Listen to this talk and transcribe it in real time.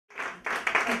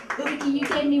Vicky, you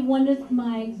gave me one of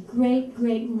my great,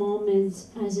 great moments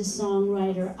as a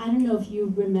songwriter. I don't know if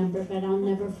you remember, but I'll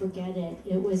never forget it.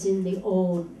 It was in the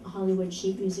old Hollywood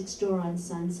sheet music store on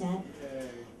Sunset,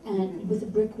 and with the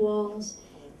brick walls.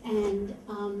 And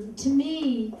to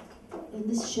me, and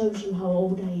this shows you how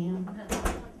old I am,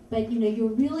 but you know, you're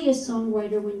really a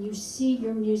songwriter when you see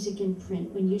your music in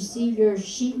print, when you see your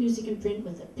sheet music in print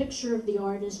with a picture of the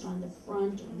artist on the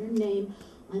front and your name,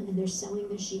 and they're selling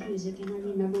their sheet music. And I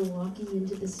remember walking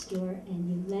into the store and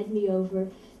you led me over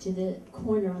to the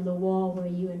corner on the wall where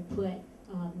you had put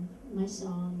my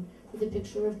song with a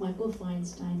picture of Michael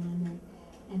Feinstein on it.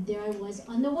 And there I was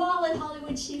on the wall at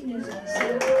Hollywood Sheet Music.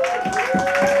 So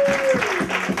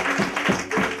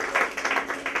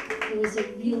it was a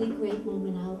really great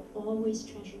moment. I'll always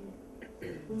treasure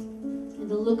it. And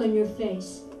the look on your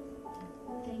face.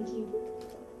 Thank you.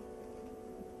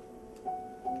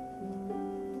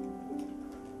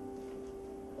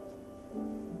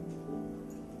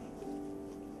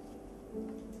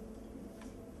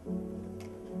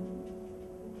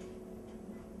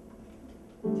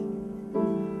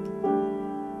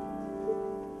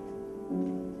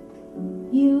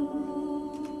 You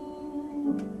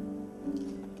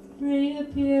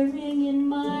reappearing in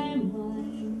my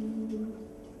mind.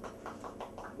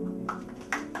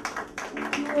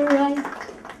 You were right,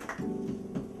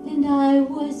 and I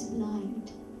was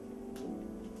blind.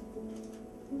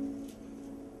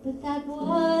 But that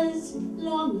was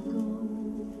long ago.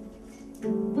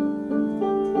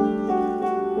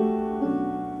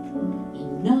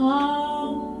 And now,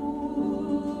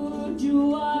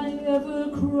 do I ever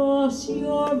cross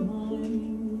your mind?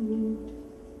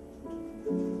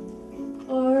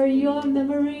 Are your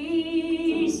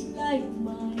memories like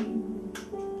mine?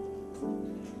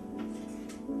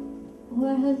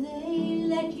 Or have they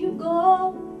let you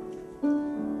go?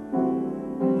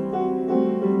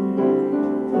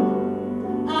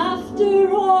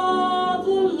 After all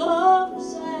the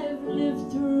loves I've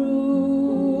lived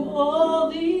through all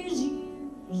these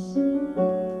years,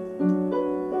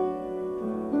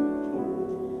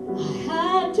 I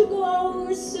had to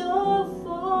go so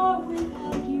far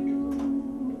without you.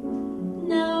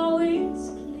 Now it's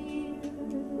clear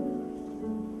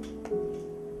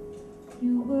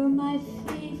you were my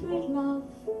favorite love.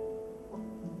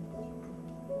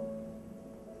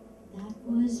 That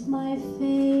was my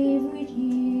favorite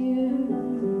year.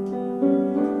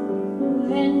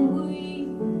 When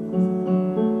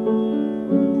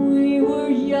we were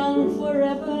young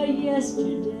forever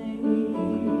yesterday.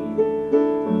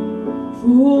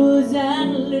 Fools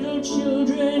and little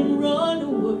children run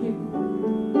away.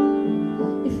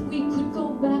 If we could go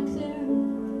back there,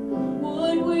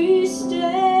 would we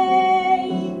stay?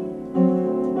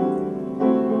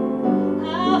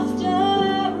 After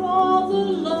all the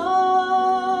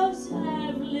loves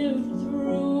I've lived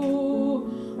through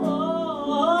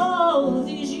all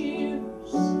these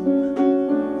years,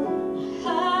 I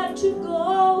had to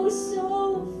go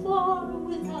so far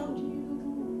without you.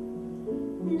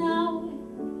 Now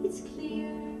it's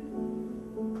clear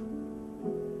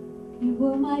you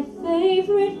were my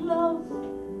favorite love.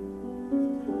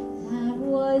 That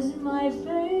was my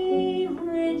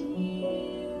favorite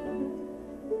year.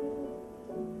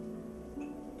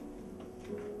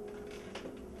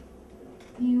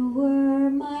 You were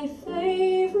my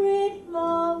favorite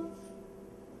love.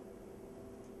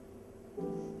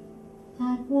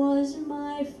 That was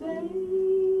my favorite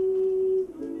year.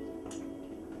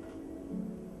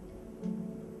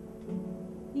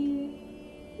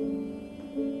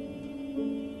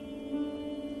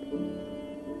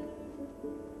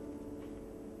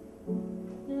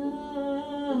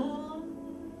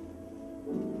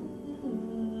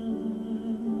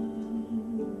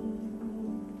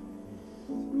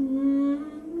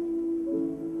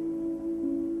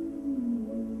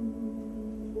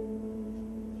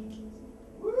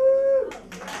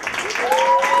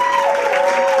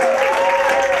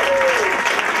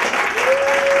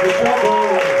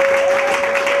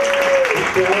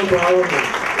 Michele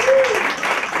Browman.